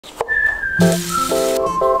Welcome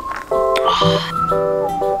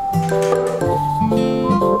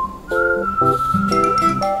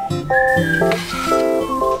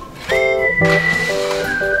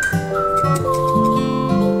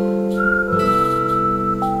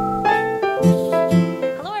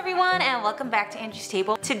back to Angie's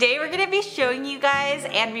Table. Today we're going to be showing you guys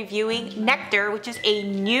and reviewing Nectar, which is a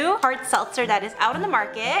new hard seltzer that is out in the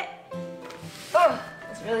market. Oh,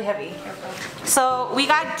 it's really heavy. So we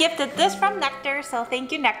got gifted this from Nectar, so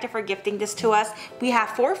thank you Nectar for gifting this to us. We have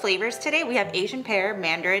 4 flavors today. We have Asian pear,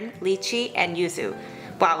 mandarin, lychee, and yuzu.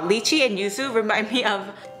 Wow, lychee and yuzu remind me of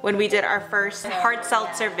when we did our first hard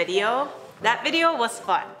seltzer video. That video was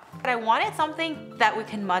fun. But I wanted something that we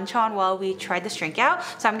can munch on while we tried this drink out.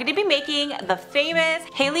 So I'm gonna be making the famous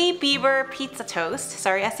Hailey Bieber pizza toast.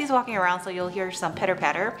 Sorry, Essie's walking around so you'll hear some pitter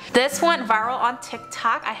patter. This went viral on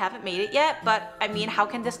TikTok. I haven't made it yet, but I mean, how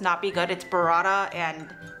can this not be good? It's burrata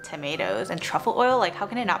and tomatoes and truffle oil. Like, how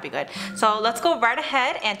can it not be good? So let's go right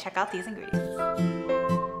ahead and check out these ingredients.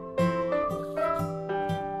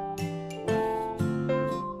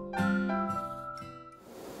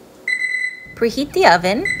 Preheat the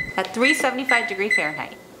oven at 375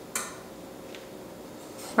 Fahrenheit.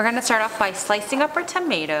 We're gonna start off by slicing up our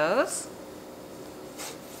tomatoes.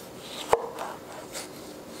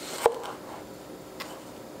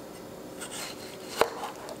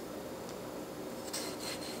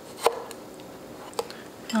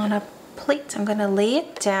 On a plate, I'm gonna lay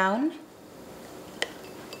it down.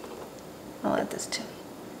 I'll add this too.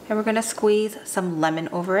 And we're gonna squeeze some lemon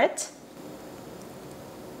over it.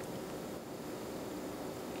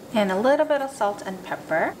 And a little bit of salt and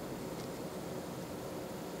pepper.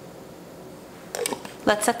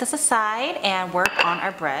 Let's set this aside and work on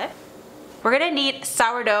our bread. We're gonna need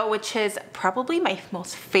sourdough, which is probably my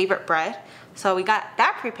most favorite bread. So we got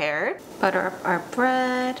that prepared. Butter up our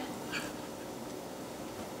bread.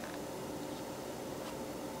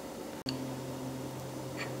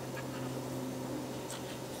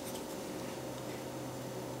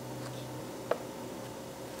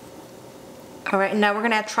 Alright, now we're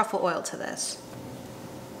gonna add truffle oil to this.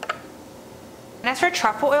 And as for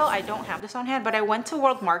truffle oil, I don't have this on hand, but I went to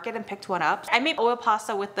World Market and picked one up. I made oil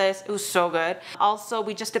pasta with this. It was so good. Also,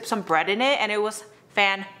 we just dipped some bread in it and it was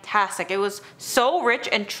fantastic. It was so rich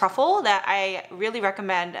in truffle that I really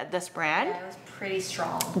recommend this brand. Yeah, it was pretty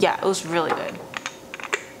strong. Yeah, it was really good.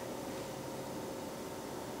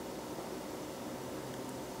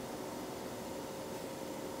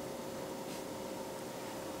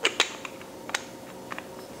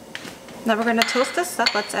 Now we're gonna toast this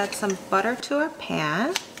up. Let's add some butter to our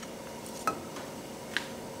pan.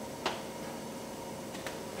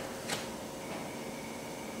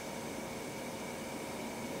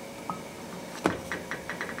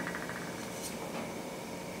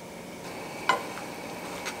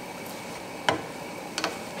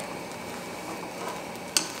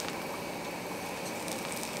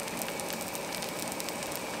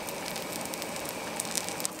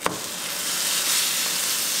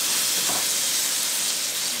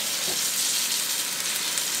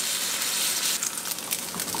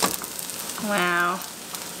 Wow.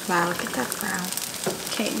 Wow, look at that brown.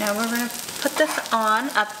 Okay, now we're gonna put this on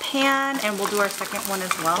a pan and we'll do our second one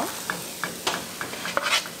as well.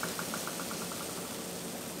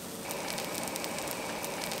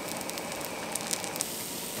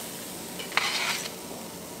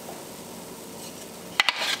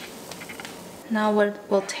 Now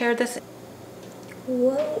we'll tear this.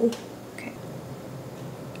 Whoa. Okay.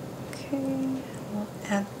 Okay, we'll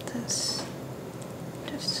add this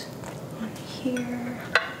just on here.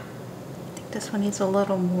 I think this one needs a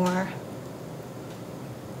little more.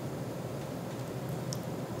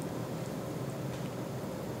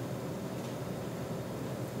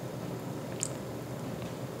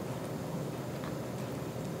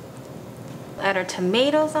 Add our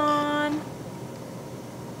tomatoes on.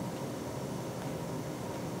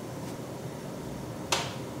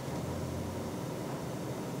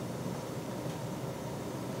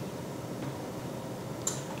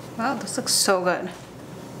 Wow, this looks so good.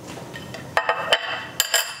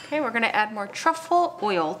 Okay, we're gonna add more truffle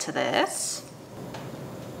oil to this.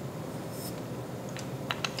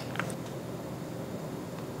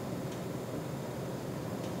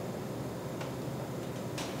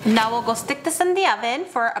 Now we'll go stick this in the oven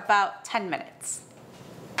for about 10 minutes.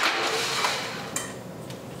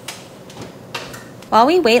 While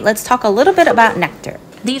we wait, let's talk a little bit about Nectar.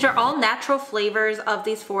 These are all natural flavors of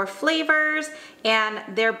these 4 flavors, and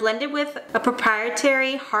they're blended with a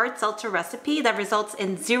proprietary hard seltzer recipe that results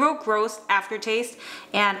in 0 gross aftertaste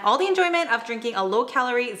and all the enjoyment of drinking a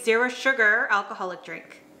low-calorie, 0 sugar alcoholic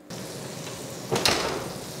drink.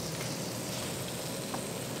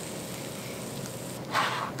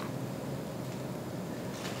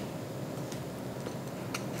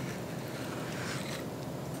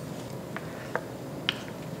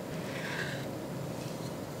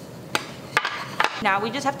 Now we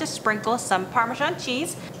just have to sprinkle some Parmesan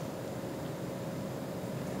cheese,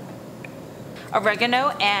 oregano,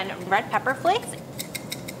 and red pepper flakes.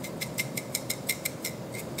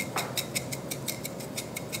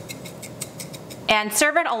 And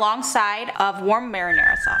serve it alongside of warm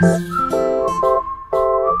marinara sauce.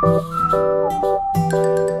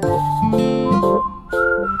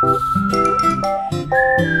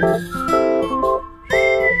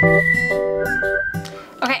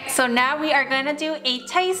 Okay, so now we are gonna do a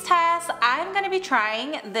taste test. I'm gonna be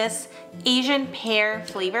trying this Asian pear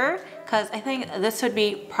flavor because I think this would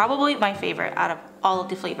be probably my favorite out of all of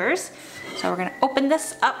the flavors. So we're gonna open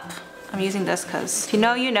this up. I'm using this because if you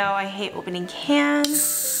know, you know, I hate opening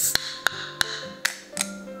cans.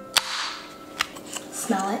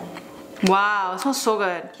 Smell it. Wow, it smells so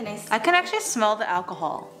good. I can actually smell the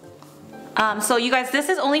alcohol. So you guys, this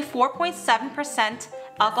is only 4.7%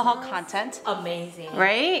 alcohol content. Amazing.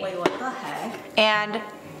 Right? Wait, what the heck? And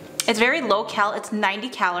it's very low cal, it's 90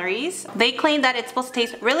 calories. They claim that it's supposed to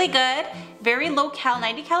taste really good. Very low cal,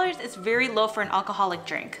 90 calories is very low for an alcoholic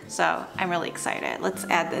drink. So I'm really excited. Let's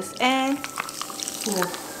add this in. Ooh.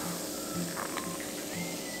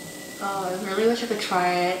 Oh, I really wish I could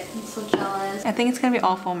try it. I'm so jealous. I think it's gonna be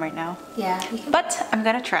all foam right now. Yeah, you can. But I'm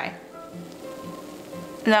gonna try.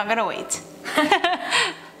 No, I'm gonna wait.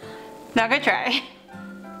 No, I'm gonna try.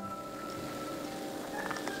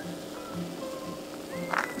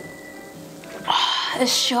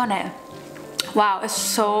 It's 시원해. Wow, it's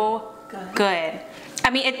so good. I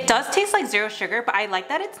mean, it does taste like zero sugar, but I like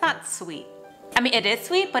that it's not sweet. I mean, it is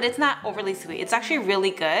sweet, but it's not overly sweet. It's actually really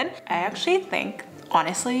good. I actually think,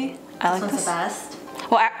 honestly, I like this. The best.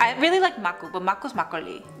 Well, I really like maku, but maku's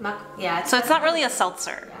makgeolli. Yeah. So it's not really a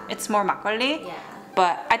seltzer. Yeah. It's more makgeolli. Yeah.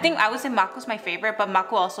 But I think I would say maku's my favorite, but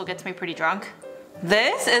maku also gets me pretty drunk.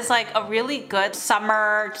 This is like a really good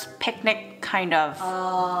summer picnic kind of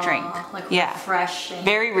drink. Like yeah. refreshing.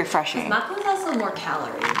 Very refreshing. Maku has also more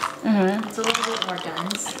calories. It's a little bit more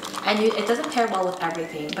dense. And it doesn't pair well with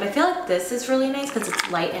everything. But I feel like this is really nice because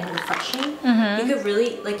it's light and refreshing. You could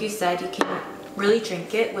really, like you said, you can really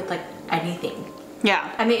drink it with like anything.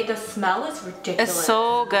 Yeah. I mean, the smell is ridiculous. It's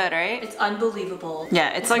so good, right? It's unbelievable.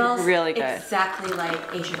 Yeah, it's like really good. Exactly like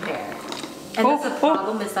Asian pear. And that's the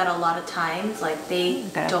problem is that a lot of times, like they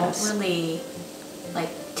don't really like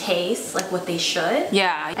taste like what they should.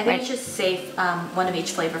 Yeah. I think you should save one of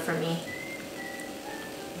each flavor for me.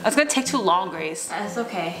 It's gonna take too long, Grace. That's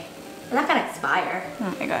okay. It's not gonna expire.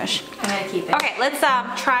 Oh my gosh. I'm gonna keep it. Okay, let's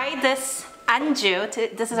try this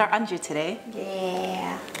anju. This is our anju today.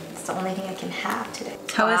 Yeah. It's the only thing I can have today.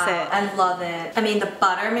 How is it? I love it. I mean, the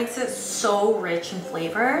butter makes it so rich in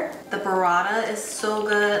flavor. The burrata is so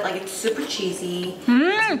good. Like, it's super cheesy.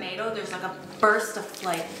 The tomato, there's like a burst of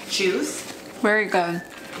like juice. Very good.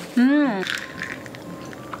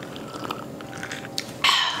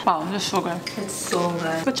 Wow, this is so good. It's so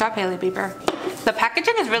good. Good job, Hailey Bieber. The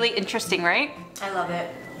packaging is really interesting, right? I love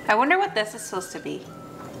it. I wonder what this is supposed to be.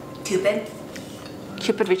 Cupid.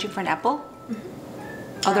 Cupid reaching for an apple?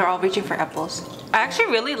 Oh, they're all reaching for apples. I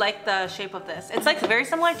actually really like the shape of this. It's like very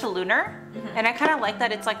similar to Lunar, and I kind of like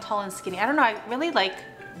that it's like tall and skinny. I don't know, I really like,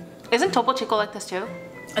 isn't Topo Chico like this too?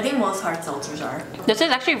 I think most hard seltzers are. This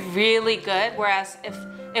is actually really good, whereas if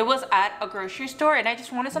it was at a grocery store and I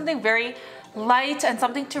just wanted something very light and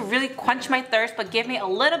something to really quench my thirst but give me a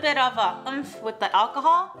little bit of a oomph with the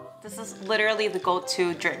alcohol, this is literally the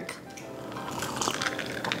go-to drink.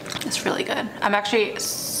 It's really good. I'm actually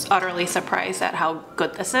utterly surprised at how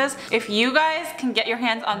good this is. If you guys can get your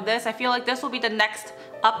hands on this, I feel like this will be the next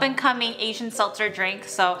up and coming Asian seltzer drink.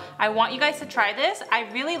 So I want you guys to try this. I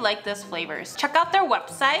really like this flavors. Check out their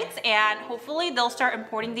websites and hopefully they'll start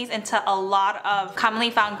importing these into a lot of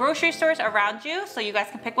commonly found grocery stores around you so you guys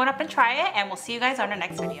can pick one up and try it, and we'll see you guys on our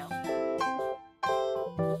next video.